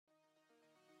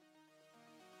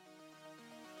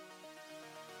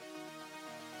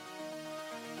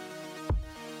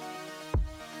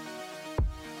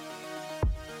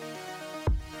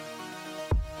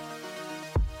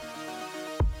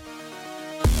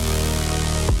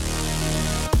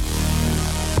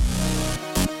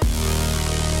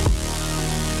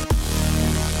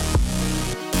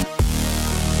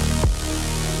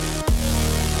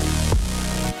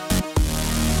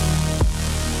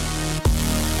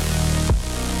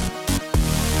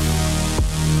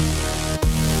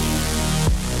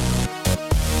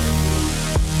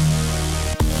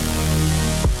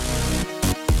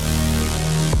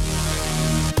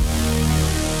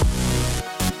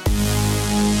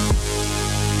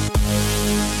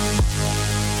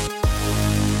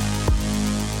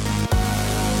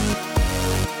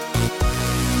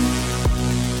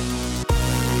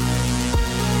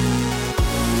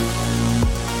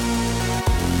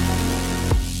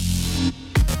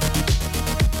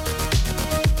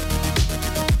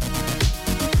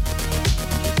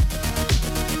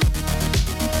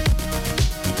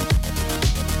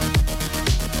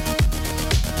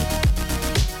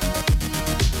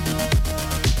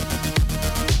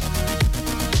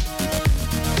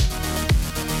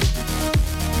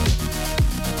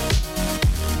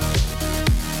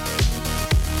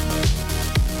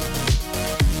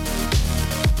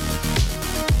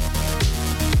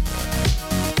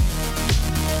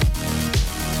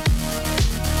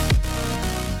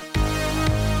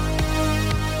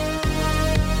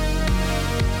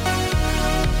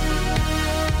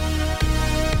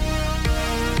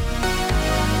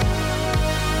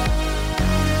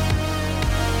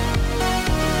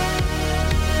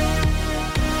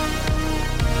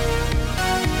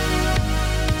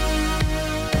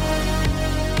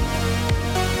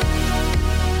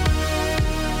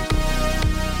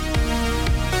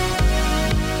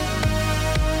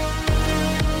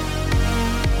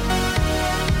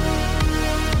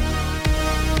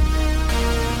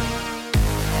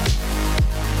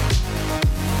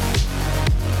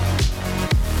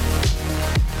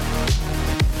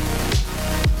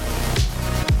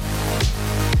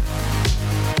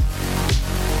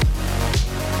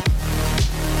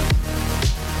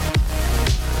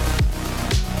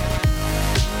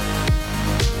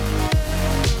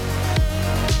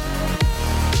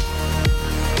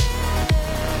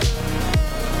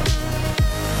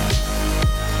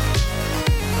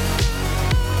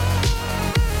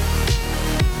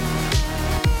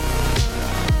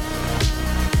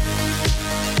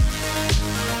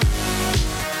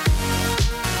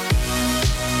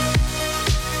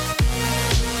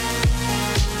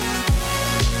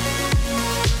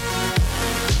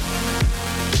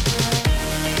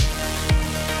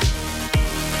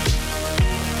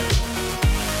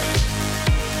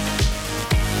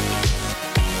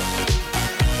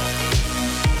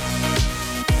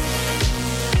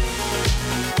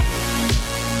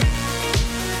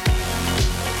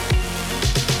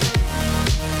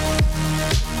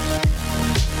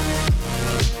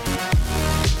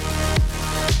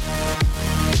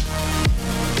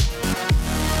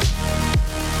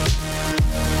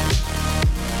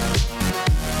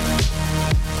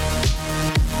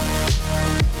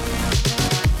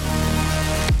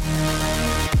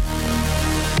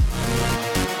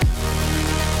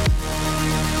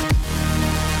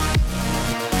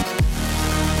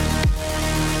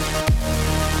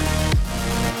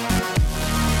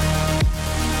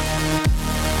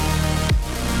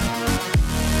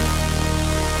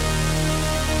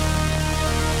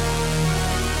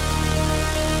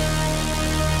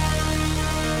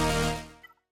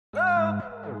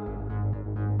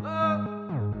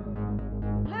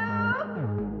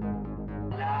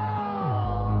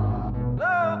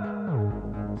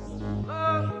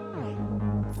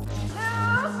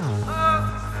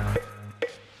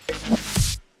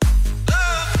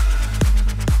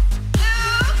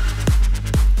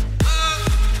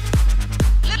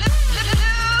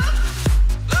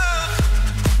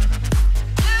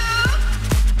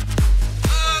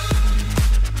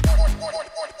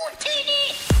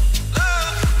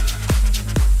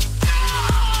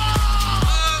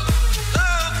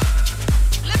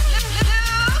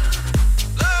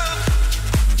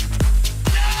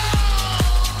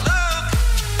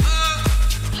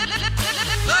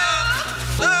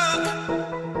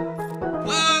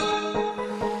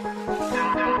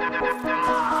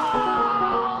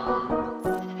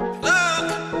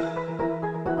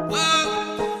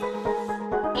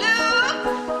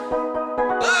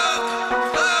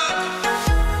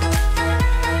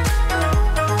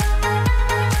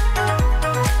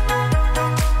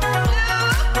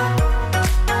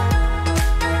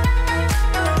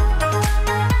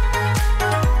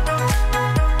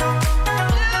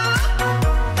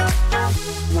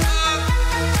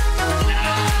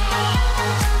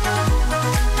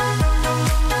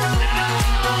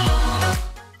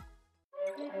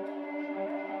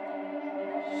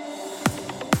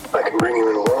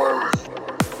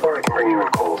bring you in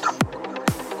cold.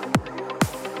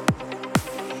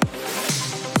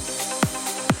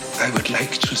 I would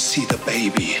like to see the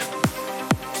baby.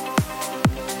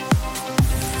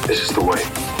 This is the way.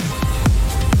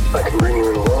 I can bring you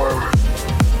in warm,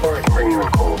 or I can bring you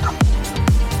in cold.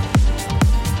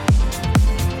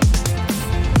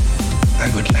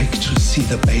 I would like to see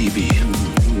the baby.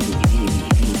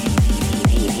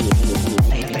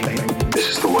 This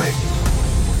is the way.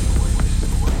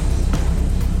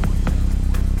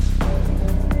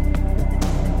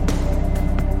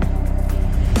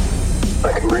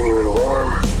 I can bring you in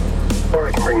warm, or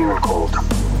I can bring you in cold.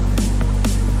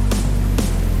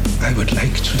 I would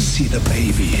like to see the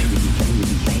baby.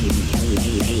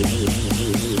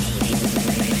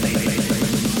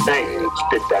 Hey,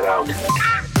 spit that out.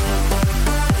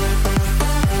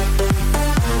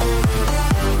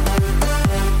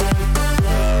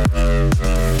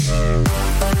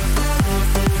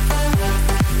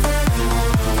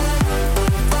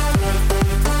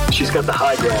 She's got the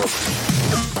high ground.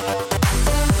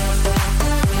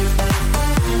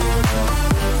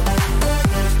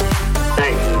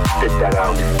 Hey, spit that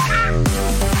out.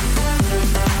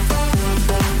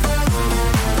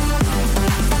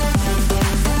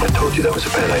 I told you that was a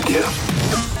bad idea.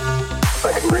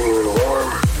 I can bring you in warm,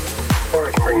 or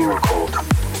I can bring you in cold.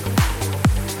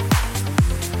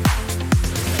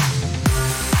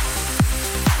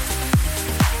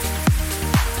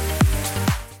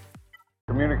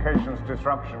 Communications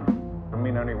disruption can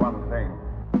mean only one thing.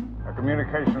 A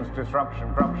communications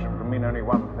disruption can mean only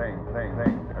one thing.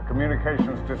 A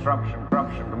communications disruption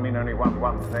can mean only one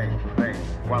thing.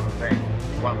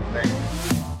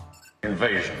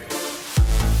 Invasion.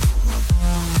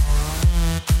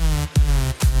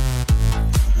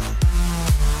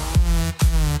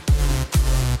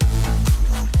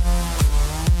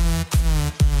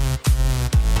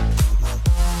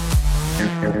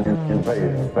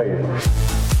 Invasion.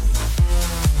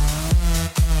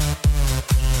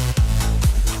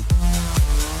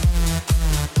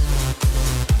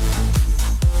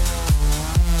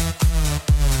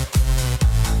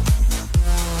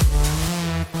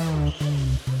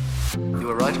 You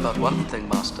were right about one thing,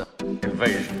 Master.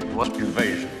 Invasion. What?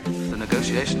 Invasion. The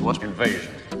negotiation was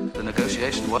Invasion. The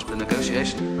negotiation was the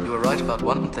negotiation. You were right about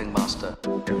one thing, Master.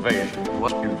 Invasion.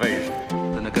 What? Invasion.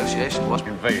 The negotiation was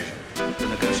Invasion. The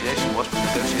negotiation was the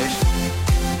negotiation.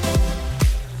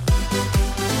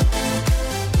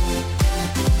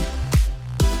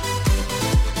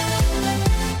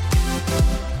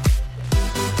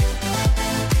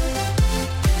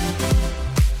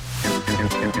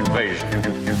 Invasion.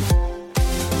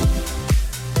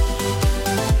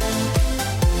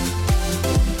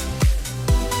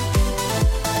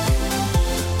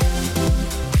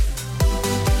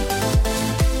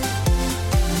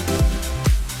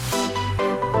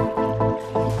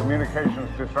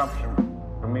 Communications disruption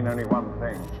can mean only one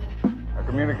thing. A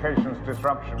communications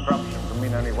disruption can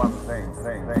mean only one thing.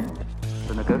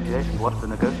 The negotiation was the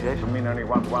negotiation. Can mean only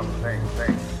one thing.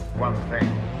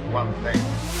 One thing.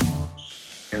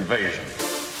 Invasion.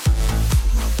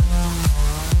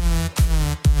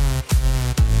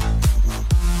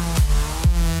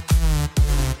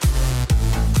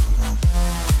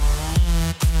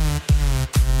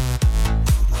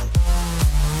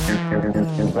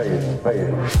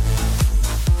 Invasion.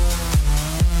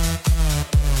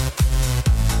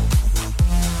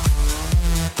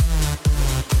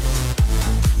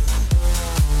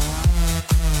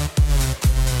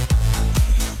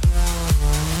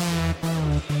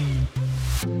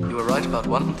 You were right about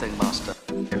one thing, Master.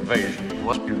 Invasion.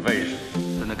 What? Invasion.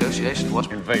 The negotiation was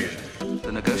Invasion.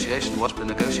 The negotiation was the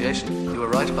negotiation. You were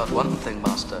right about one thing,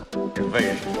 Master.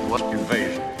 Invasion. What?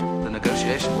 Invasion. The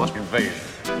negotiation was Invasion.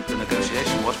 The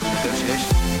negotiation was the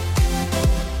negotiation.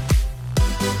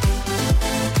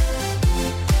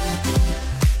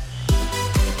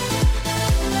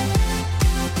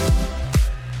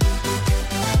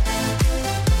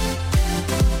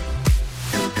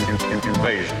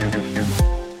 Invasion.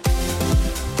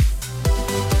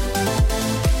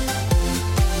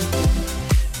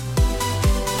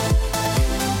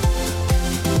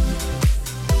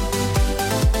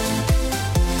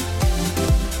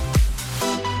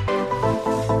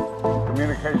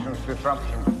 Communications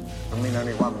disruption can mean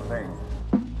only one thing.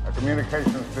 A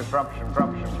communications disruption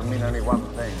can mean only one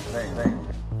thing.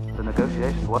 The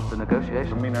negotiation was the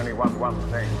negotiation. Can mean only one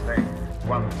thing.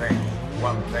 One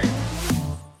thing.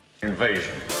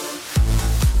 Invasion.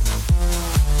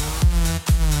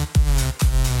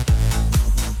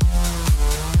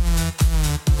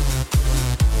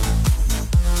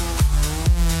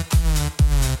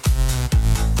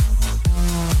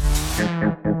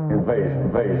 Invasion.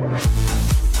 thing.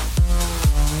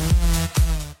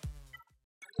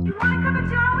 You wanna come and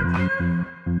jaw with you?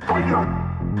 Fire!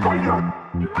 Fire!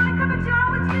 You wanna come and jaw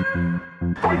with you?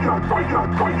 Fire! Fire!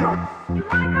 Fire! You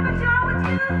wanna come and jaw with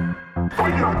you?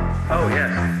 Fire! Oh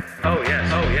yes. Oh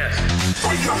yes. Oh yes.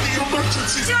 Fire! The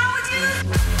emergency! Jaw with you?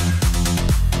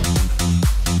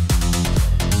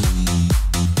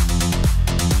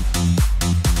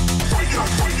 Fire!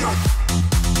 Fire!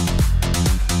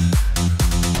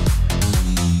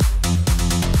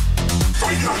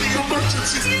 Fire! The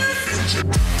emergency!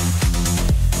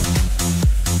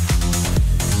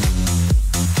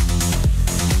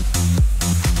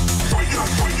 Fire!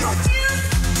 Fire!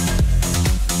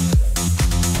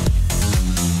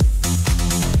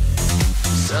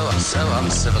 So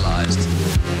uncivilized.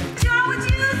 Jaw with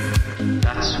you?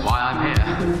 That's why I'm here.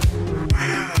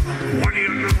 What do you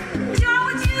do? Jaw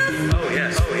with you? Oh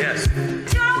yes. Oh yes.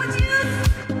 Jaw with you?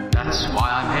 That's why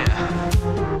I'm here.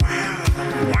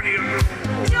 What do you do?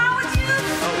 Jaw with you?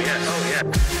 Oh yes. Oh yes.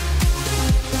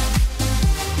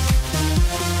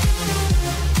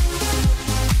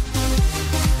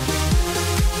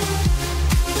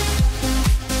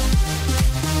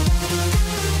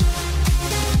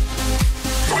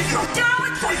 Fire! Jaw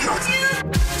with Fire! you?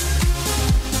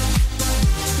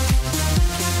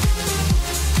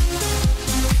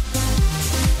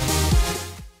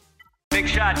 Big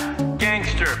shot,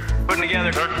 gangster, putting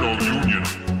together Techno Union.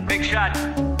 big shot,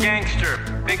 gangster,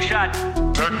 big shot,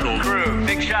 Techno crew,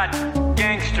 big shot,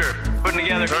 gangster, putting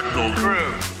together Techno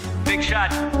crew, big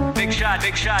shot, big shot,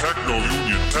 big shot, Techno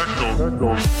Union.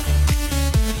 Techno.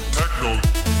 Techno.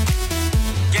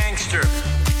 gangster,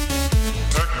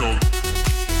 Techno.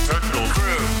 Techno.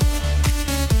 crew,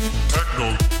 Techno.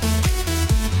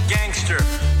 gangster,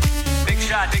 big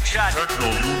shot, Techno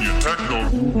Union. Techno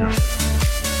Union.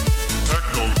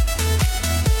 Techno.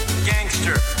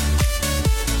 gangster,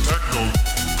 Techno.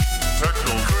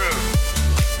 Techno. crew,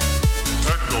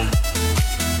 Techno.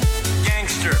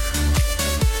 gangster,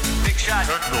 big shot,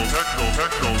 Techno. Techno.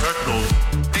 Techno. Techno.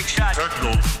 big shot,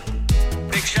 Techno.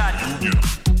 big shot, Union.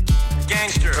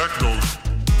 gangster, Techno.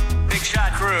 big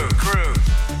shot, crew,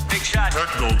 big shot,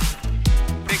 Techno.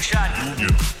 big shot,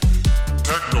 Union.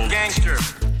 Techno. gangster,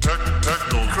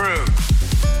 Techno. crew,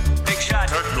 big shot,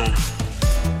 Techno.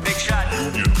 big shot,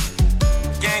 Union.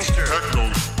 gangster, Techno.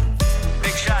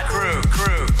 big shot,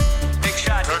 crew, big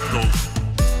shot, Techno.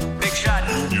 big shot,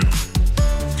 Union.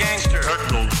 gangster,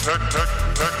 Techno.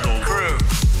 Techno. crew,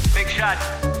 big shot,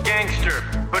 gangster,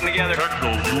 putting together,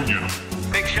 Techno Union.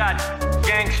 big shot,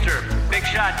 gangster, big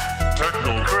shot,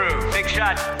 Techno. crew, big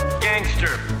shot,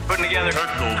 gangster, putting together,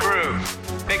 Techno. crew,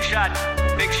 big shot,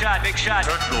 big shot, big shot,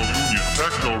 Techno Union.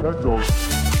 Techno. Techno.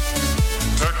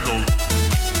 Techno.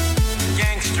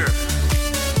 gangster,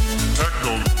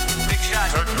 Techno. big shot,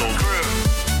 Techno. crew,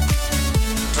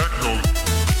 Techno.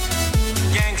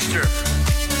 gangster,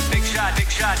 big shot,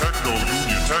 Techno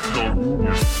Union. Techno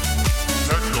Union.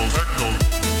 Techno. Techno.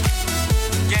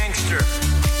 gangster,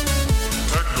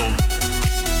 Techno.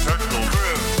 Techno.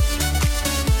 crew,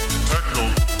 Techno.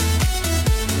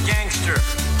 gangster,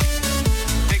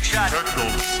 big shot, Techno.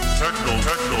 Techno.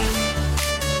 Techno.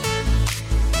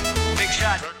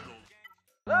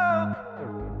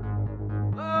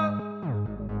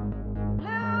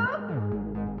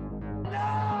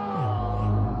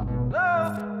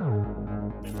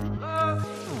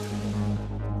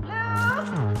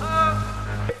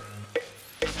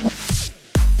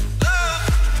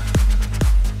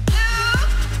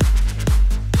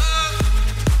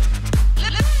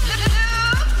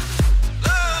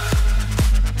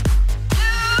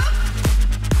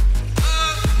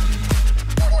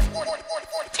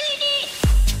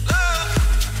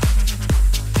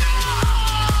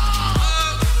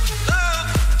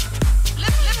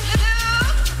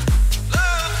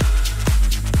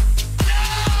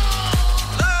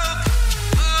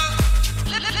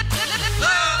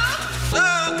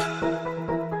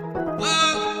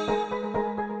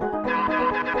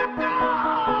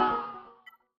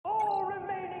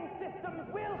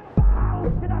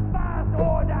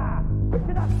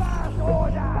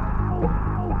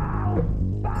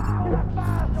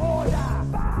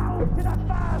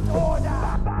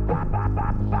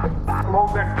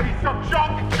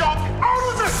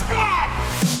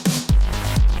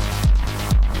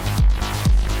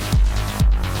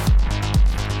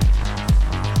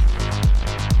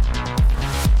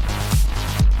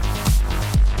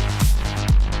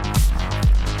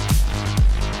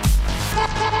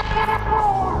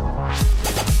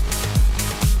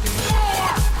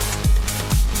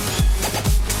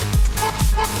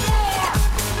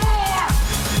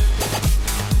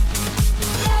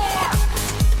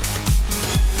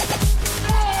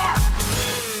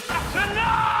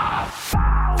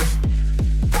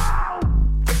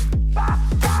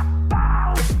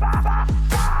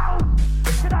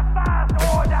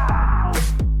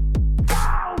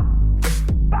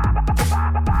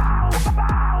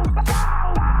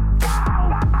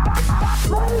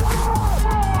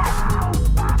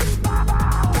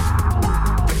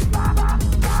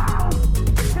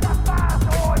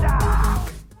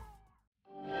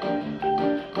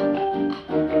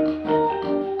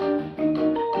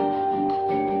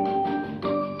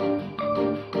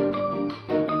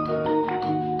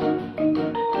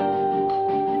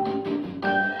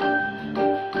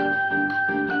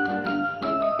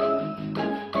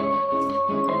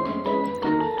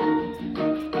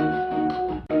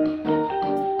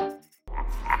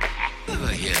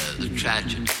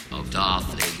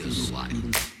 Vegas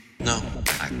life? No,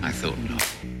 I thought not.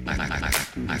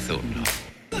 I thought not.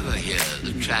 Ever hear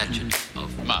the tragedy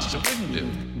of Master Windu?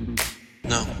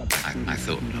 No, I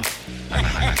thought not. I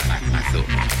thought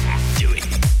not. Do it.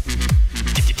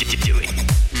 Do it.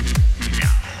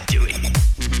 Now. Do it.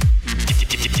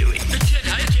 Do it. The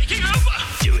Jedi are taking over.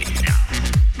 Do it now.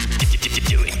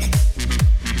 Do it.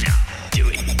 Now. Do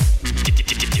it.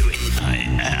 Do it. I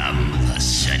am the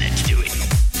Senate. Do it.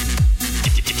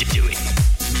 Do it.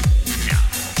 Now.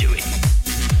 Do it.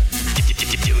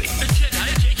 Do it. The Jedi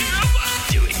are taking over.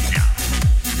 Do it now.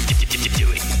 Do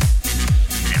it.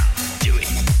 Now. Do it.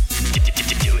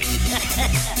 Do it.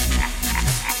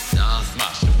 Darth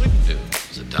Master Windu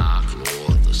is a Dark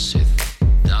Lord of the Sith.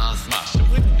 Darth Master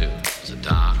Windu is a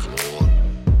Dark Lord.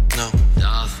 No.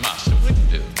 Darth Master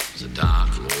Windu is a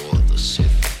Dark Lord of the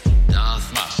Sith.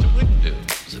 Darth Master Windu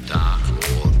is a Dark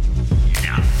Lord.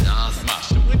 Now. Darth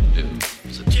Master Windu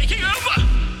is a taking over.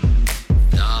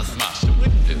 Darth Master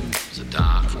Windu is a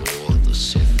Dark Lord of the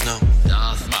Sith. No.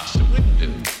 Darth Master Windu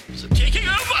is a taking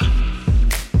over.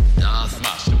 Darth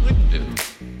Master Windu.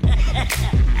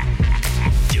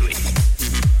 Do it.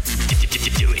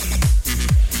 Do it.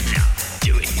 Now.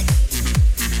 Do it.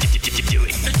 Do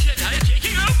it. The Jedi are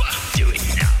taking over. Do it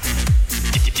now.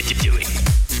 Do it.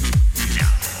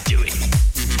 Now. Do it.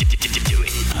 Do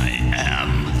it. I am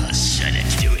the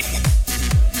Senate. Do it.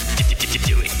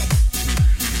 Do it.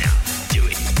 Now. Do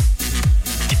it.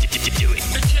 Do it.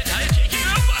 The Jedi are taking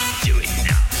over. Do it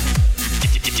now.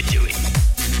 Do it.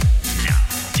 Now.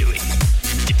 Do it.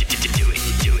 Do it. Do it.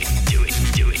 Do it. Do it.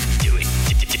 Do it. Do it.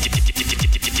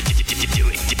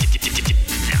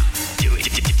 Now. Do it.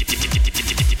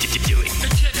 Do it. The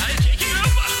Jedi are taking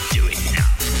over. Do it now.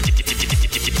 Do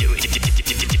it.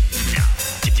 Now.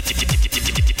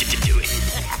 Do it.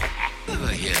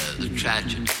 Ever hear the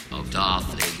tragedy of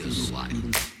Darth Vader's life?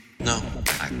 No,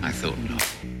 I thought not.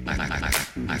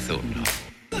 I thought not.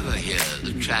 Ever hear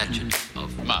the tragedy of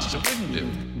Master Windu?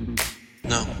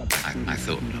 No, I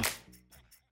thought not.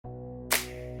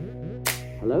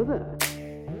 Hello there.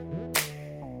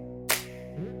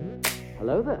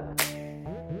 Hello there.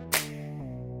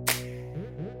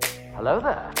 Hello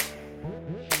there.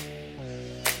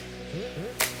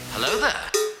 Hello there.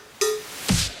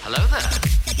 Hello there.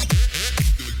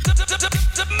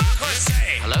 Democracy.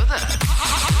 Hello there.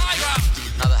 High ground.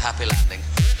 Another happy landing.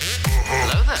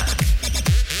 Hello there.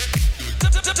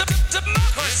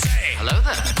 Democracy. Hello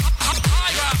there.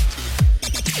 High ground.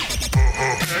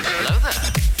 Hello there.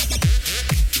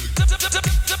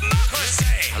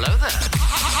 Democracy. Hello there.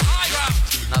 High ground.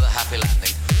 Another happy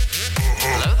landing.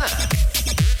 Hello there.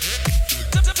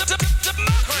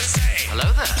 Democracy. Hello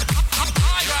there.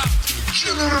 High ground.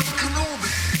 General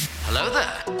Kenobi. Hello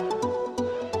there.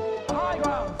 High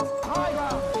ground. High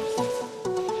ground.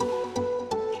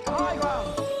 High ground.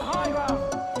 High ground.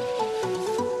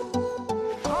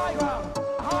 High ground.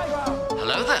 High ground.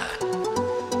 Hello there.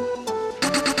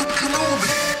 Kenobi.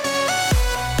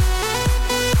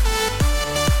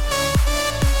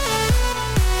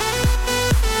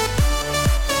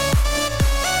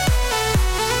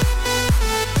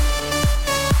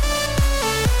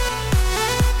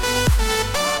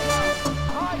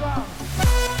 High ground.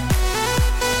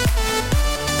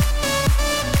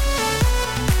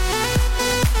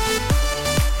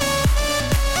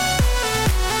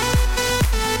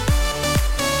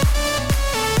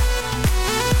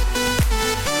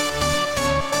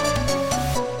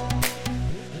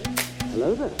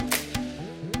 Hello there.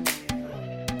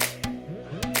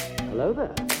 Hello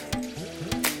there.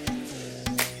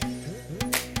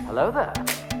 Hello there.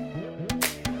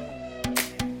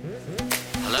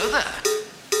 Hello there.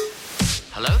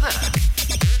 Hello there.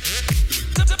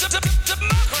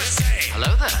 Democracy.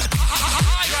 Hello there.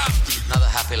 High ground. Another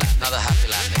happy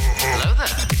landing. Hello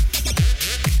there.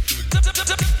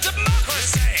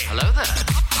 Democracy. Hello there.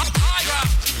 High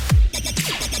ground.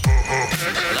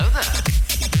 Hello there.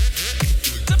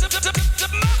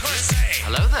 Democracy.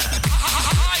 Hello there.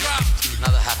 High ground.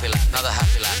 Another happy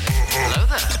landing. Hello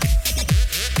there.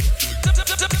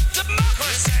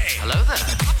 Democracy. Hello there.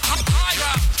 High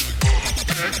ground.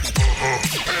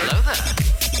 Hello there.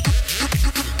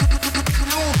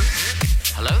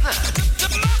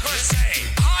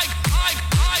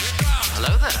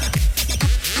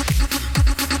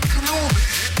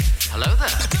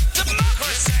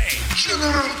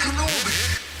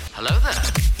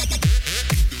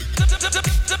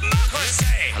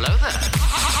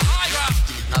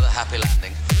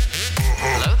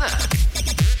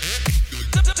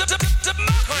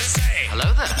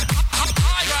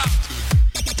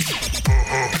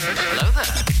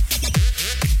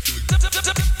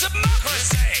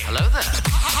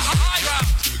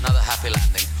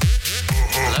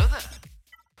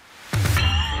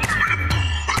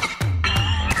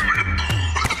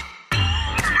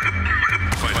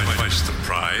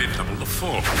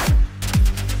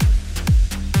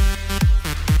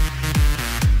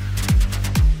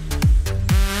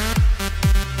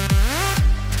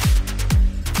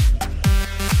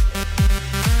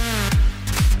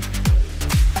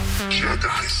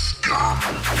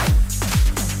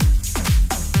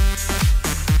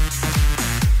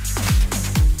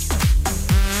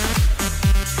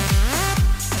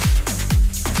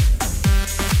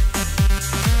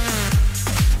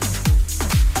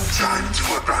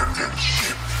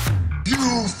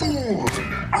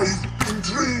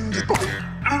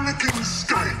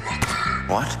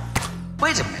 What?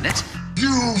 Wait a minute.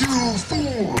 You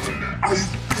fool!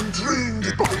 I've been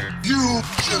trained by you,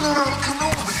 General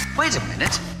Kenobi! Wait a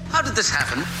minute. How did this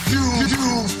happen? You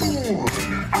fool!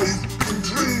 I've been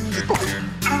trained by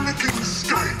Anakin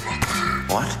Skywalker!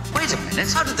 What? Wait a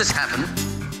minute. How did this happen?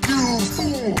 You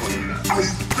fool!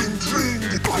 I've been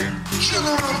trained by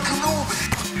General Kenobi!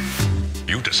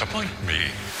 You disappoint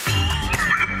me.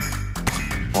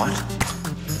 What?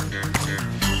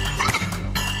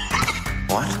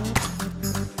 What?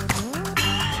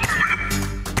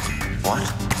 What?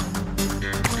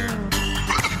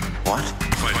 What?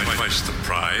 Twice the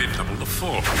pride, double the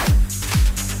fall.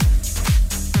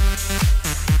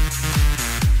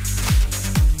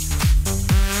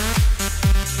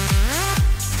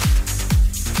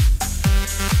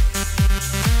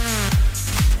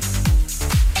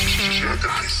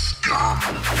 Jedi scum!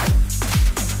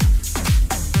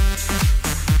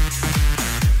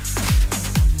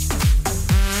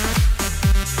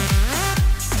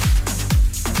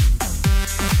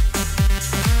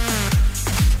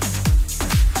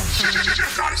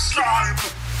 Jedi slime!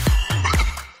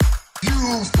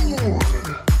 You fool!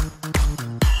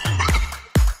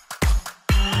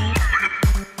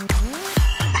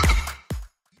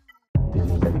 This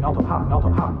is getting out of hand, out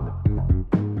of hand.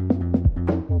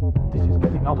 This is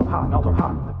getting out of hand, out of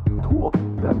hand. Two of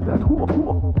them, two.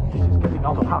 This is getting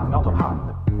out of hand, out of hand.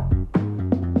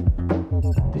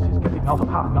 This is getting out of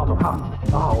hand, out of hand.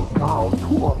 Now,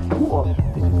 two.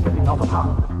 This is getting out of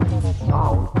hand.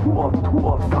 Now, two.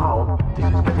 Now, this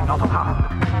is getting out of hand.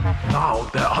 Now,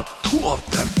 there are two of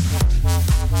them.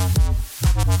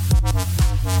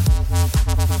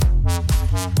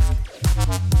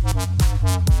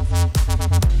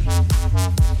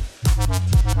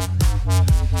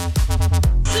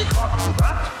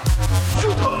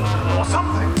 Or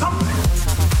something.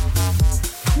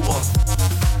 Two of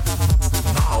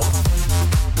now.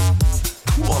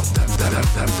 Two of them.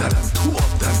 Two of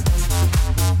them.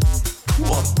 Two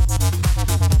of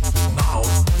now.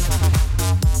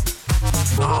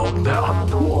 Now there are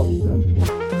two of them.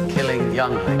 Killing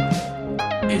younglings.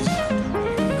 Is that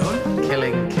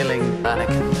illegal? Killing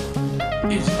Anakin.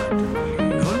 Is that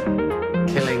illegal?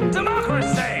 Killing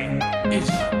Democracy! Is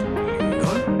that illegal?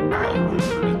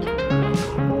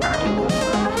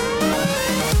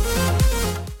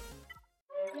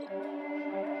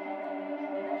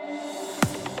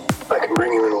 I can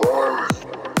bring you in warm,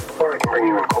 or I can bring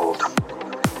you in cold.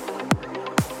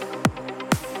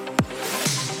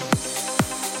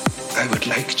 I would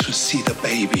like to see the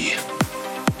baby.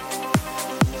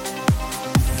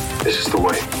 This is the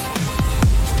way.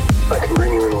 I can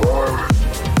bring you in warm,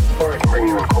 or I can bring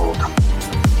you in cold.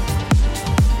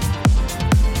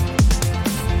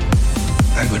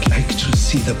 I would like to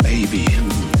see the baby.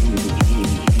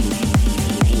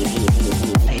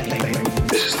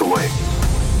 This is the way.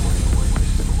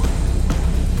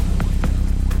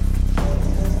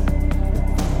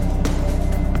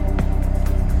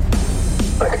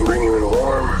 I can bring you in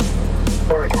warm,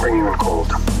 or I can bring you in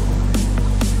cold.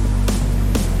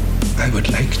 I would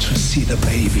like to see the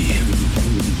baby.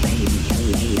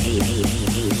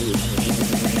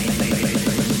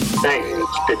 Dang it,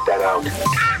 spit that out.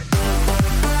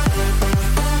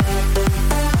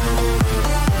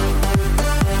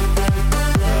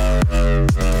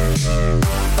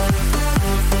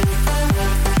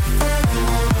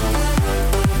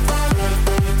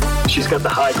 She's got the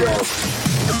high ground.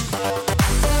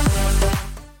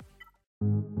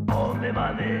 Only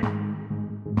money.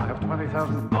 I have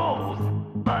 20,000 Gold.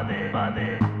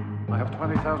 Money. I have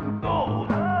 20,000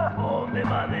 Gold. Only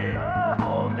money.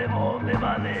 Only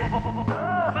money.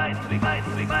 Fight,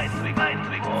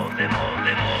 only.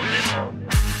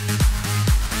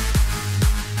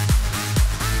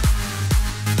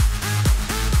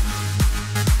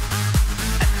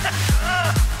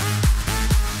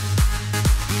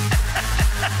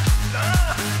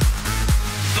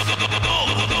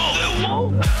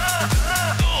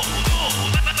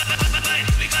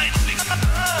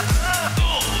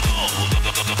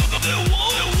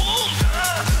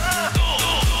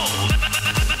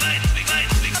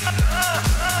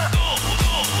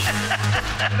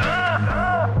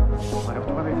 I have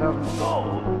 20,000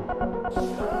 Gold.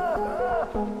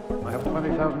 I have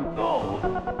 20,000 Gold.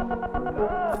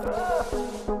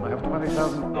 I have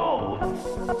 20,000 Gold.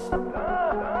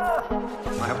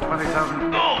 I have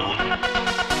 20,000 Gold.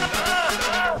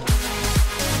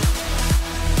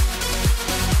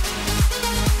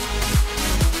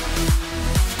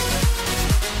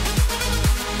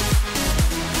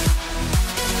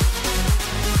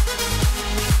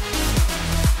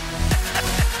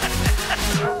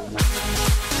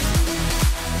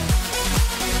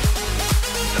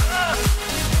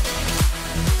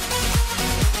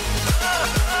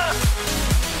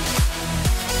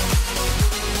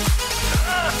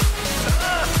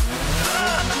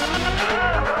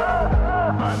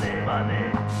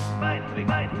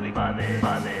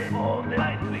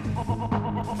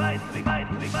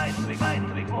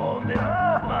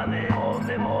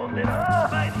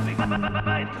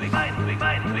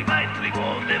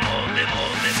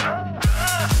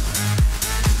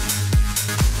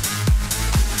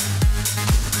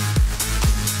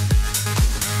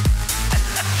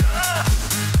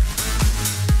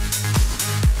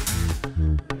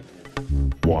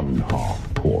 One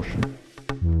half portion.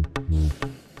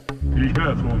 Be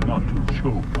careful not to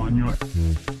choke on your...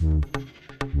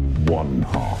 One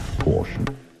half portion.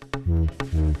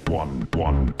 One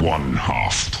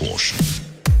half portion.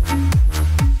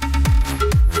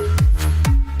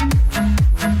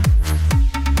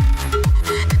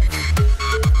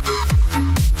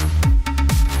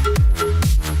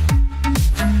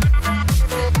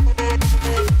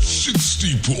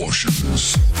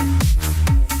 Portions.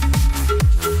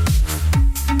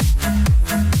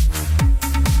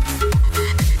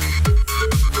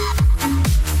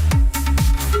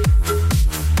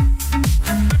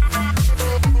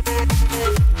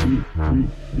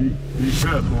 Be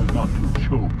careful not to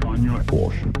choke on your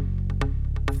portion.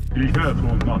 Be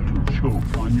careful not to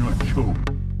choke on your choke.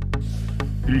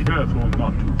 Be careful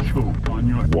not to choke on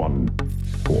your one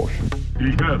portion.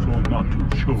 Be careful not to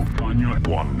choke on your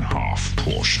one half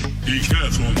portion. Be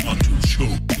careful not to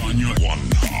choke on your one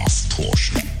half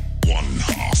portion. One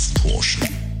half portion.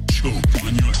 Choke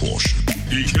on your portion.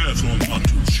 Be careful not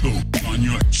to choke on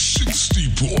your 60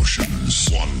 portions.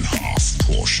 One half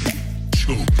portion.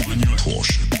 Choke on your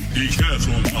portion. Be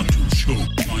careful not to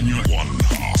choke on your one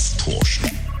half portion.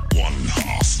 One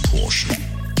half portion.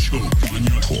 Choke on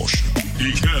your portion.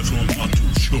 Be careful not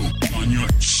to choke on your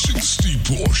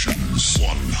 60 portions.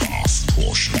 One half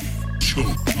portion.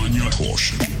 Choke on your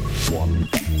portion.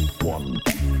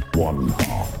 One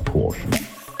half portion.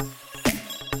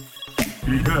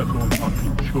 Be careful not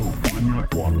to choke on your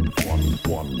one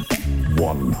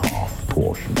half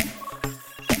portion.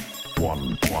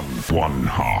 One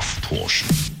half portion.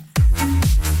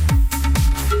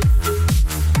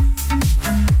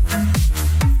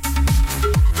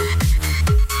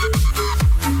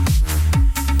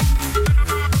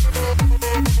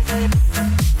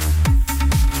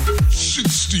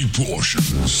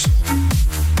 Portions.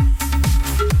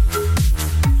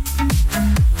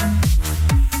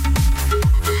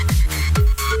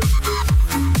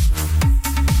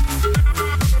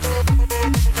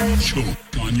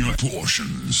 Choke on your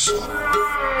portions.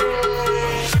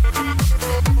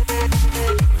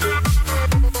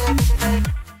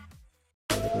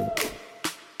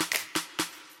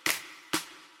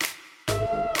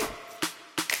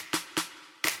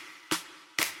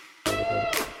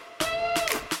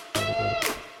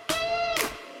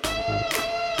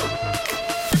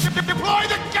 Deploy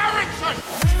the garrison!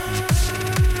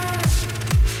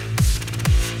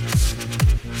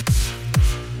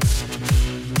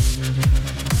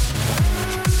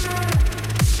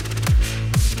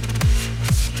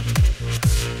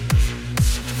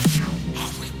 Are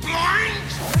we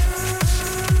blind?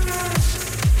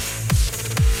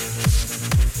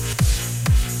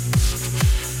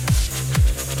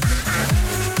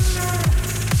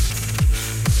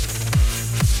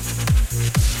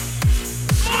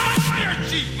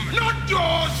 Not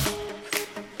yours!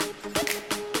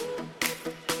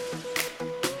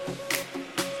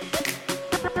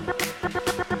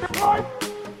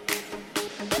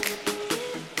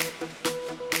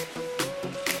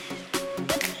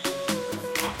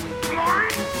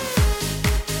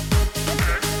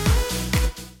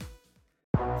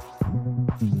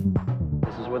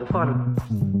 This is where the fun.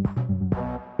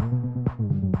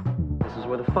 This is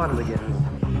where the fun begins.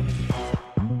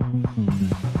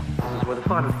 This is where the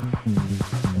fun.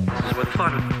 This is where the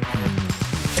fun.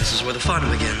 This is where the fun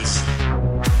begins.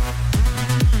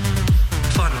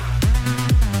 Fun.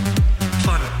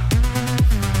 Fun.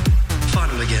 Fun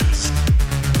begins.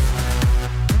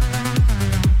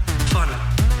 Fun.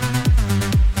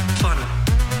 Fun.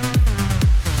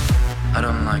 I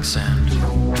don't like sand.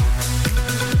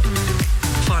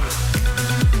 Fun.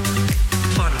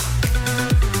 Fun.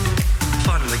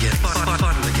 Fun begins.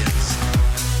 Fun begins.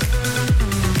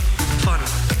 Fun.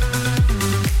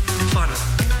 Fun.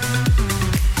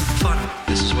 Fun.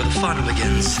 This is where the fun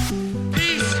begins.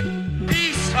 Peace.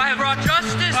 Peace. I have brought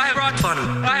justice. I have brought Fun.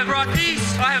 I have brought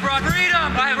peace. I have brought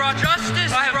freedom. I have brought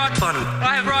justice. I have brought Fun.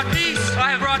 I have brought peace.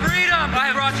 I have brought freedom. I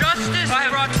have brought justice. I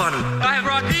have brought Fun. I have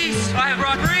brought peace. I have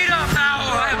brought freedom.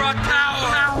 Power. I have brought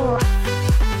power.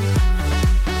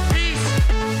 Peace.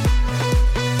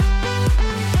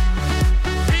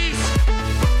 Peace.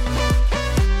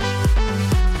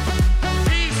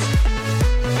 Peace.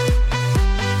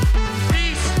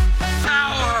 Peace.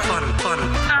 Power. Fun. Fun.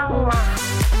 Power.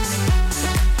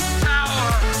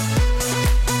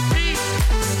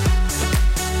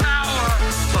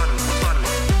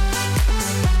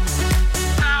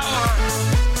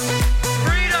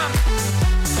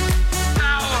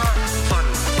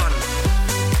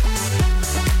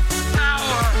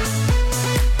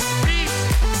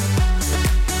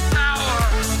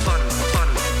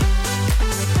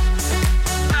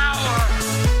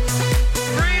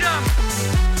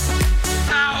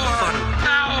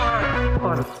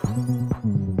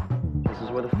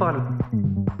 fun.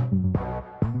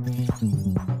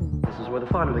 This is where the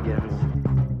fun begins.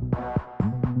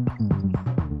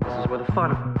 This is where the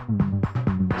fun.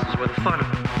 This is where the fun.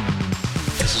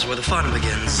 This is where the fun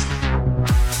begins.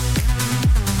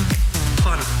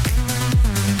 Fun.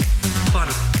 Fun.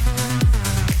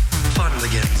 Fun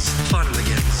begins. Fun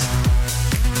begins.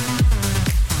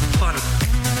 Fun.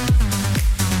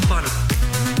 Fun.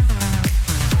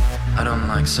 I don't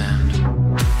like sand.